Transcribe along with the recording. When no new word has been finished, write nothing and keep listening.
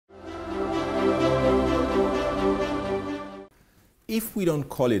if we don't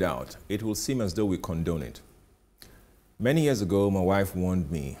call it out, it will seem as though we condone it. Many years ago, my wife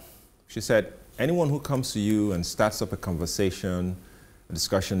warned me. She said, anyone who comes to you and starts up a conversation, a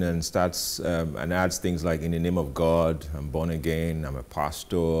discussion, and starts and adds things like, in the name of God, I'm born again, I'm a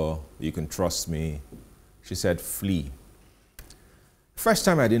pastor, you can trust me. She said, flee. First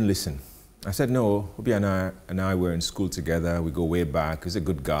time I didn't listen. I said, no, Obi and I were in school together, we go way back, he's a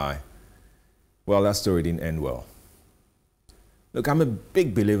good guy. Well, that story didn't end well. Look, I'm a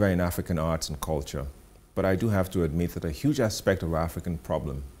big believer in African arts and culture, but I do have to admit that a huge aspect of our African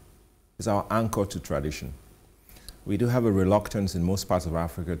problem is our anchor to tradition. We do have a reluctance in most parts of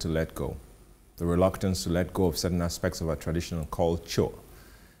Africa to let go. The reluctance to let go of certain aspects of our traditional culture,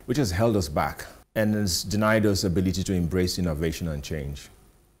 which has held us back and has denied us the ability to embrace innovation and change.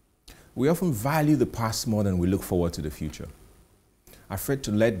 We often value the past more than we look forward to the future. Afraid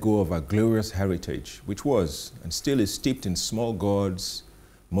to let go of our glorious heritage, which was and still is steeped in small gods,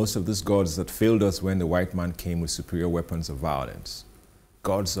 most of these gods that failed us when the white man came with superior weapons of violence.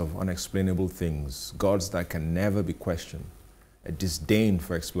 Gods of unexplainable things, gods that can never be questioned, a disdain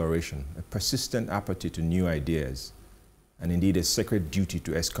for exploration, a persistent apathy to new ideas, and indeed a sacred duty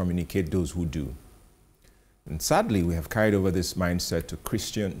to excommunicate those who do. And sadly, we have carried over this mindset to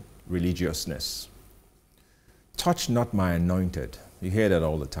Christian religiousness. Touch not my anointed, you hear that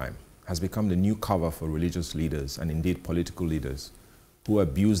all the time, has become the new cover for religious leaders and indeed political leaders who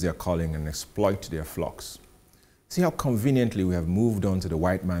abuse their calling and exploit their flocks. See how conveniently we have moved on to the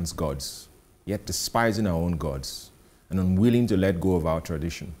white man's gods, yet despising our own gods and unwilling to let go of our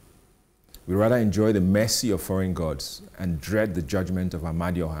tradition. We rather enjoy the mercy of foreign gods and dread the judgment of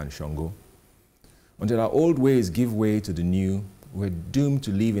Amadioha and Shango. Until our old ways give way to the new, we're doomed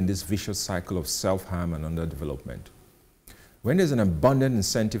to live in this vicious cycle of self-harm and underdevelopment. When there's an abundant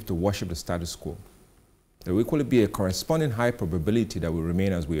incentive to worship the status quo, there will equally be a corresponding high probability that we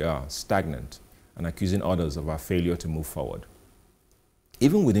remain as we are, stagnant, and accusing others of our failure to move forward.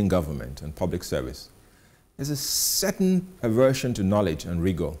 Even within government and public service, there's a certain aversion to knowledge and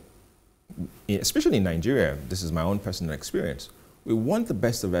rigor. Especially in Nigeria, this is my own personal experience. We want the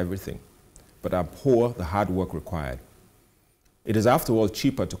best of everything, but abhor the hard work required. It is, after all,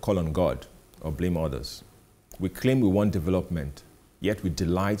 cheaper to call on God or blame others. We claim we want development, yet we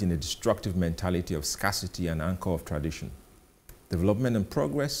delight in a destructive mentality of scarcity and anchor of tradition. Development and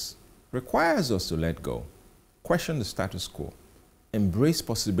progress requires us to let go, question the status quo, embrace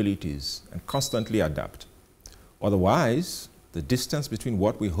possibilities, and constantly adapt. Otherwise, the distance between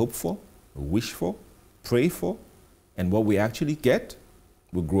what we hope for, wish for, pray for, and what we actually get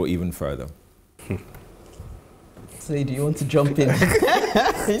will grow even further. So, do you want to jump in?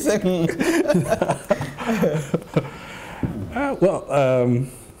 He said,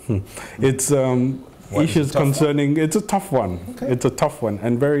 it's issues concerning, it's a tough one. Okay. It's a tough one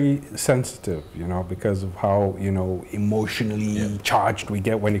and very sensitive, you know, because of how, you know, emotionally charged we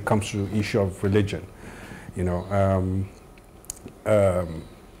get when it comes to the issue of religion. You know,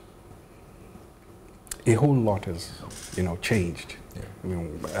 a whole lot has, you know, changed. Yeah. I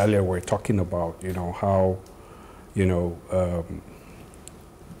mean, earlier we were talking about, you know, how, you know,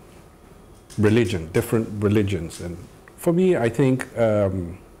 religion, different religions. And for me, I think I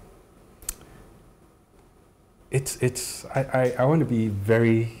want to be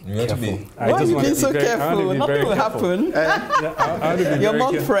very careful. Why are you being so careful? Nothing will happen. You're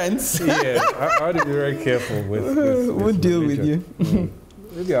among friends. Yeah, I want to be very careful with we'll deal with you.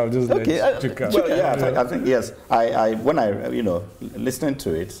 Maybe I'll just let you come. Well, yeah, I think, yes. When I, you know, listening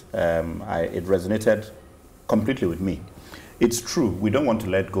to it, it resonated completely with me. It's true, we don't want to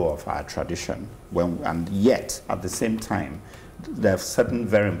let go of our tradition, and yet, at the same time, there are certain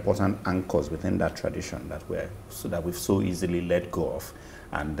very important anchors within that tradition that we've so easily let go of,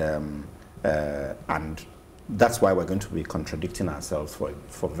 and that's why we're going to be contradicting ourselves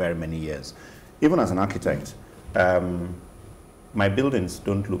for very many years. Even as an architect, my buildings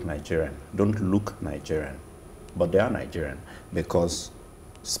don't look Nigerian, but they are Nigerian because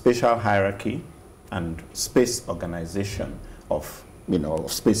spatial hierarchy and space organization of, you know,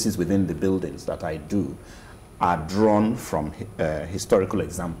 of spaces within the buildings that I do are drawn from historical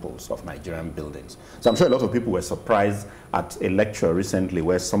examples of Nigerian buildings. So I'm sure a lot of people were surprised at a lecture recently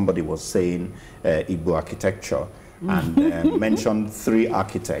where somebody was saying Igbo architecture and mentioned 3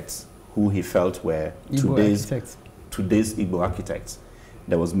 architects who he felt were today's Igbo architects.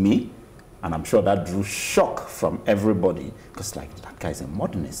 There was me, and I'm sure that drew shock from everybody because, like, that guy's a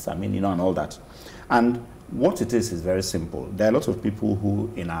modernist, I mean, you know, and all that. And what it is very simple. There are a lot of people who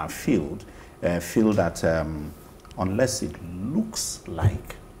in our field feel that unless it looks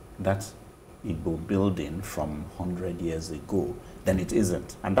like that Igbo building from 100 years ago, then it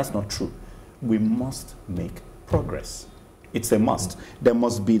isn't. And that's not true. We must make progress. It's a must. There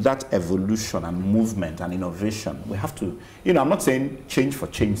must be that evolution and movement and innovation. We have to, you know, I'm not saying change for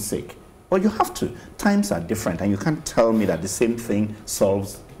change's sake, but you have to. Times are different, and you can't tell me that the same thing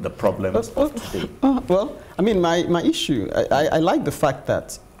solves the problems of today. Well, I mean, my issue, I like the fact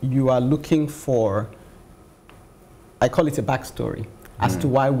that you are looking for, I call it a backstory, as to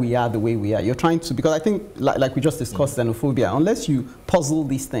why we are the way we are. You're trying to, because I think, like we just discussed, xenophobia, unless you puzzle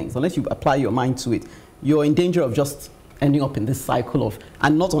these things, unless you apply your mind to it, you're in danger of just ending up in this cycle of,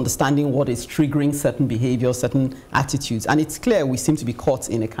 and not understanding what is triggering certain behaviors, certain attitudes. And it's clear we seem to be caught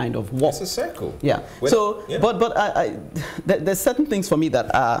in a kind of warp. It's a circle. Yeah. So, yeah. But there's certain things for me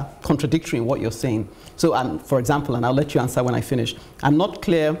that are contradictory in what you're saying. So, for example, and I'll let you answer when I finish, I'm not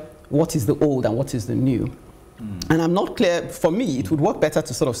clear what is the old and what is the new. And I'm not clear, for me, it would work better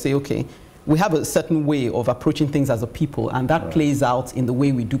to sort of say, okay, we have a certain way of approaching things as a people, and that plays out in the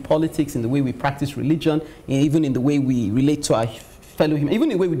way we do politics, in the way we practice religion, even in the way we relate to our fellow humans,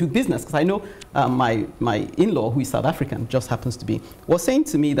 even in the way we do business. Because I know my in-law, who is South African, just happens to be, was saying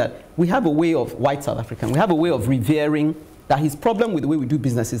to me that we have a way of, white South African, we have a way of revering, that his problem with the way we do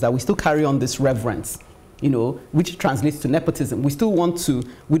business is that we still carry on this reverence, you know, which translates to nepotism. We don't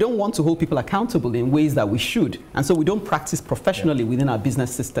want to hold people accountable in ways that we should. And so we don't practice professionally within our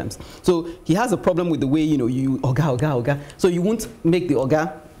business systems. So he has a problem with the way, you know, you oga. So you won't make the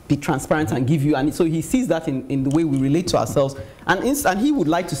oga be transparent and give you, and so he sees that in the way we relate to ourselves. And he would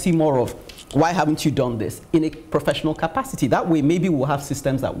like to see more of, why haven't you done this in a professional capacity? That way, maybe we'll have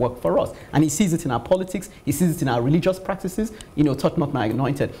systems that work for us. And he sees it in our politics. He sees it in our religious practices. You know, touch not my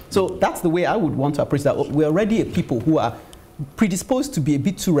anointed. So that's the way I would want to approach that. We're already a people who are predisposed to be a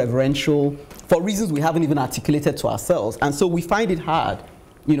bit too reverential for reasons we haven't even articulated to ourselves. And so we find it hard.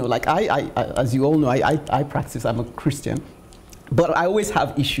 You know, like I as you all know, I practice, I'm a Christian. But I always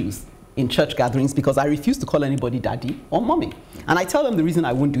have issues in church gatherings because I refuse to call anybody daddy or mommy. And I tell them the reason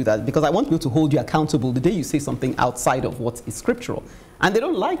I won't do that is because I want people to hold you accountable the day you say something outside of what is scriptural. And they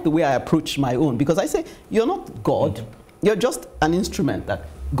don't like the way I approach my own, because I say, you're not God. You're just an instrument that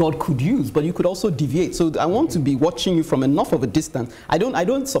God could use, but you could also deviate. So I want to be watching you from enough of a distance. I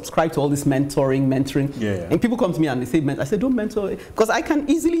don't subscribe to all this mentoring. Yeah. And people come to me and they say, I say, don't mentor, because I can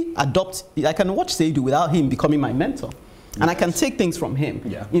easily adopt, I can watch Seidu without him becoming my mentor. And I can take things from him.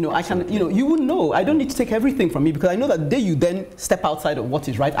 Yeah, you know, absolutely. I can, you know, you would know. I don't need to take everything from me, because I know that the day you then step outside of what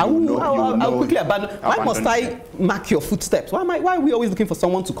is right, I'll quickly abandon. Why must I mark your footsteps? Why are we always looking for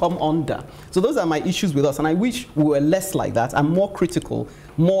someone to come under? So those are my issues with us, and I wish we were less like that and more critical,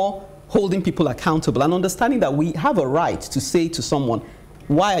 more holding people accountable, and understanding that we have a right to say to someone,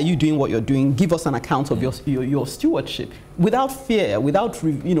 why are you doing what you're doing? Give us an account of your stewardship, without fear, without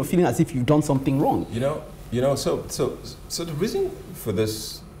feeling as if you've done something wrong. So the reason for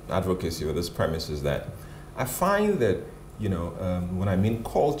this advocacy or this premise is that I find that, when I mean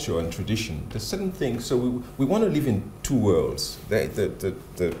culture and tradition, there's certain things, so we want to live in two worlds. The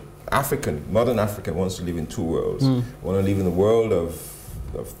modern African wants to live in two worlds. We want to live in the world of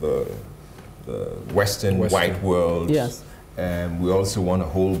the Western white world. Yes. And we also want to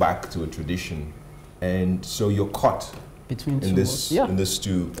hold back to a tradition. And so you're caught in this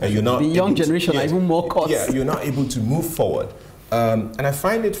stew, and you're not. The young generation are even more caught. Yeah, you're not able to move forward. And I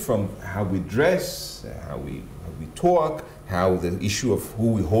find it from how we dress, how we talk, how the issue of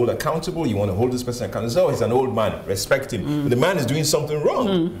who we hold accountable. You want to hold this person accountable. Oh, he's an old man, respect him. But the man is doing something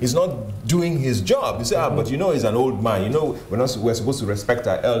wrong. He's not doing his job. You say, but he's an old man. We're supposed to respect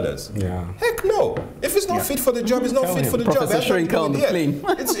our elders. Yeah. Heck no. If it's not fit for the job, it's not fit for the job.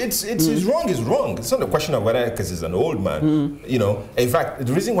 It's wrong is wrong. It's not a question of whether because he's an old man. In fact,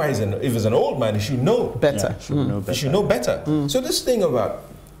 the reason why if he's an old man, he should know better. He should know better. So this thing about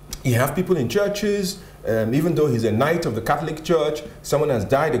you have people in churches. Even though he's a knight of the Catholic Church, someone has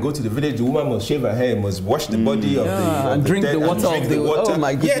died, they go to the village, the woman must shave her hair, must wash the body of the drink dead, the water and drink the water. Oh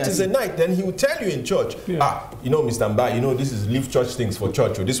my goodness. Yeah, it is a knight. Then he will tell you in church, Mr. Mba, this is leave church things for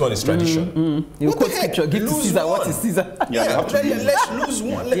church, or this one is tradition. You quote scripture, give to Caesar what is Caesar. Let's lose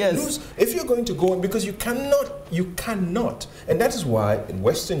one. Lose. If you're going to go on, because you cannot. And that is why in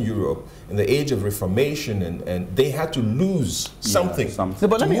Western Europe, in the age of Reformation, and they had to lose something. So,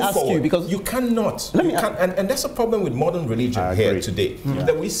 but let me ask you, because you cannot. And that's a problem with modern religion here today.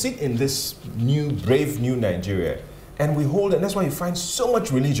 That we sit in this brave new Nigeria, and we hold, and that's why you find so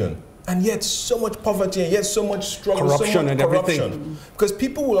much religion, and yet so much poverty, and yet so much struggle, corruption, so much corruption. Because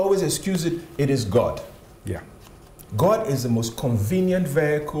people will always excuse it. It is God. Yeah. God is the most convenient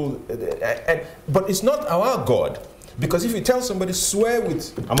vehicle, but it's not our God. Because if you tell somebody, swear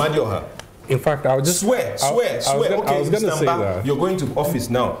with Amadioha, In fact, I was just swear. Okay, I was going to say that you're going to office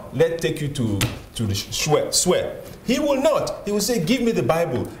now. Let's take you to the swear. He will not. He will say, "Give me the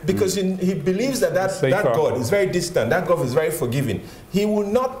Bible," because he believes that God is very distant. That God is very forgiving. He will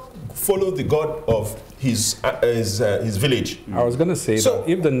not follow the God of his village. I was going to say that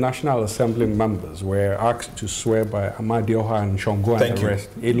if the National Assembly members were asked to swear by Amadioha and Shongo and the rest,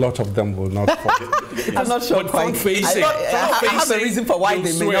 a lot of them will not follow. I'm not sure quite. I have a reason for why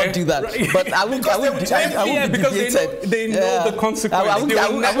they may not do that, right? But I would because they know the consequences. I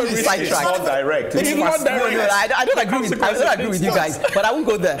won't be sidetracked. It's not direct. It's not direct. No, I don't agree with you guys, but I won't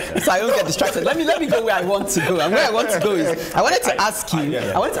go there, so I don't get distracted. Let me go where I want to go. And where I want to go is, I wanted to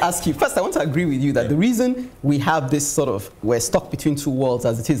ask you. First, I want to agree with you that the reason we have this sort of, we're stuck between two worlds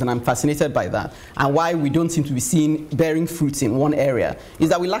as it is, and I'm fascinated by that, and why we don't seem to be seeing bearing fruits in one area, is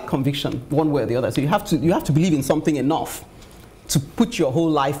that we lack conviction one way or the other. So you have to believe in something enough to put your whole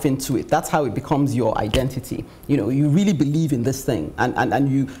life into it. That's how it becomes your identity. You know, you really believe in this thing, and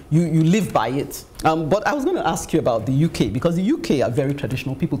you live by it. But I was going to ask you about the UK, because the UK are very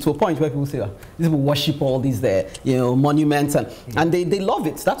traditional people, to a point where people say, these people worship all these monuments, and they love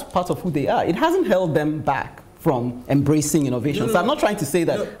it. That's part of who they are. It hasn't held them back from embracing innovation. So I'm not trying to say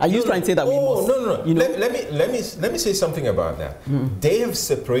that. Are you trying to say that we must? No. You know? Let me say something about that. They have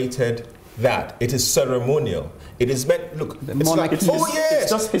separated that. It is ceremonial. It is meant. Look,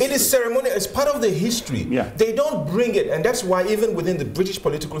 it is ceremonial. It's part of the history. Yeah. They don't bring it, and that's why even within the British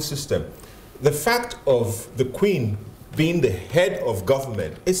political system, the fact of the Queen being the head of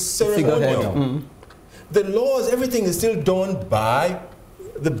government is ceremonial. The laws, everything is still done by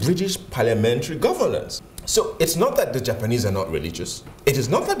the British parliamentary governance. So it's not that the Japanese are not religious. It is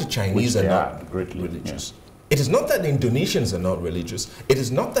not that the Chinese are not religious. Yeah. It is not that the Indonesians are not religious. It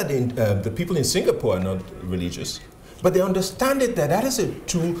is not that the people in Singapore are not religious. But they understand it that is a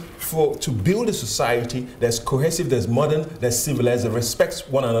tool to build a society that's cohesive, that's modern, that's civilized, that respects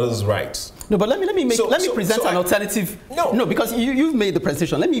one another's rights. No, but let me present an alternative. No, because you've made the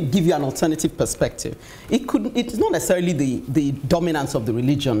presentation. Let me give you an alternative perspective. It's not necessarily the dominance of the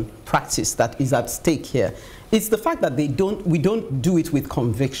religion practice that is at stake here. It's the fact that we don't do it with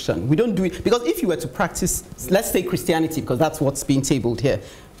conviction. We don't do it because if you were to practice, let's say Christianity, because that's what's being tabled here,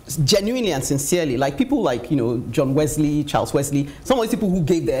 genuinely and sincerely, like people like John Wesley, Charles Wesley, some of these people who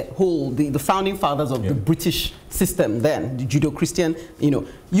gave the founding fathers of the British system then, the Judeo-Christian,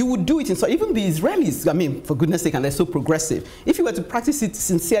 you would do it in, so even the Israelis, I mean, for goodness sake, and they're so progressive, if you were to practice it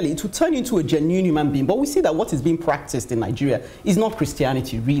sincerely, it would turn you into a genuine human being. But we see that what is being practiced in Nigeria is not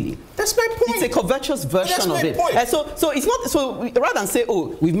Christianity, really. That's my point. It's a covetous version of it. So it's not, so rather than say,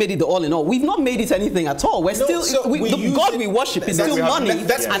 oh, we've made it the all in all, we've not made it anything at all. We're still, the God we worship is still money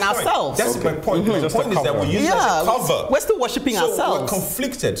and ourselves. That's my point. My point is that we use it as a cover. We're still worshipping ourselves. We're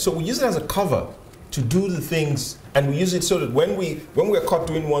conflicted. So we use it as a cover to do the things, and we use it so that when we're caught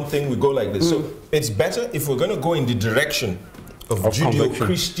doing one thing, we go like this. So it's better if we're going to go in the direction of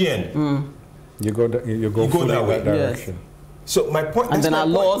Judeo-Christian. You go that way. Direction. Yes. So my point, and then our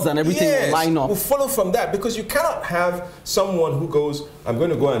laws and everything will line up. Will follow from that, because you cannot have someone who goes, I'm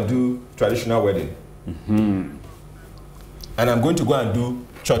going to go and do traditional wedding, and I'm going to go and do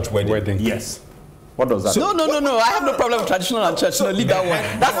church wedding. Yes. What does that mean? No. I have no problem with traditional and church. Leave that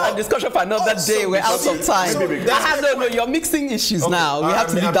one. That's a discussion for another day. We're out of time. You're mixing issues now. We have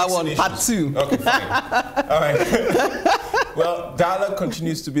to leave that one, part 2. Okay, fine. All right. Well, dialogue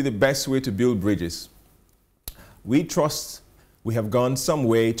continues to be the best way to build bridges. We trust we have gone some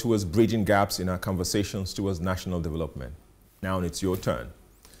way towards bridging gaps in our conversations towards national development. Now it's your turn.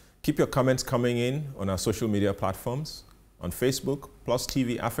 Keep your comments coming in on our social media platforms, on Facebook, Plus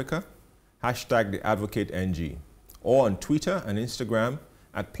TV Africa, #TheAdvocateNG, or on Twitter and Instagram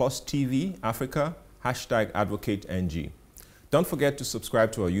at Plus TV Africa, #AdvocateNG. Don't forget to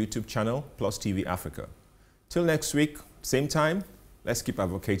subscribe to our YouTube channel, Plus TV Africa. Till next week, same time, let's keep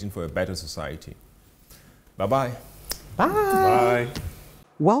advocating for a better society. Bye-bye. Bye. Bye.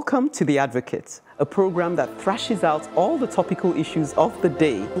 Welcome to The Advocate, a program that thrashes out all the topical issues of the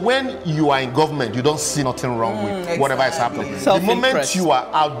day. When you are in government, you don't see nothing wrong with whatever is happening. The moment you are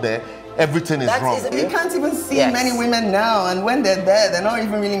out there, everything is wrong. You can't even see many women now, and when they're there, they're not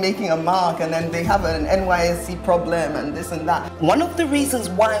even really making a mark, and then they have an NYSC problem and this and that. One of the reasons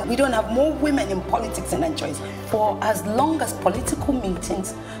why we don't have more women in politics in Nigeria, for as long as political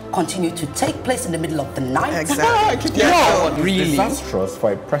meetings continue to take place in the middle of the night. Exactly. Really disastrous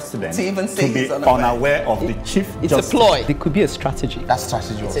for a president to even say to be unaware of the chief justice. It's a ploy. It could be a strategy. That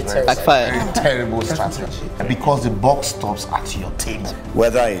strategy was very terrible strategy. Because the box stops at your table.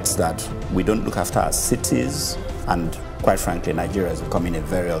 Whether it's that we don't look after our cities and quite frankly, Nigeria is becoming a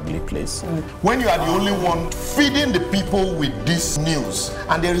very ugly place. When you are the only one feeding the people with this news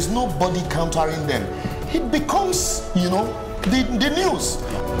and there is nobody countering them, it becomes, you know, the news.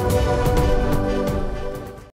 Yeah.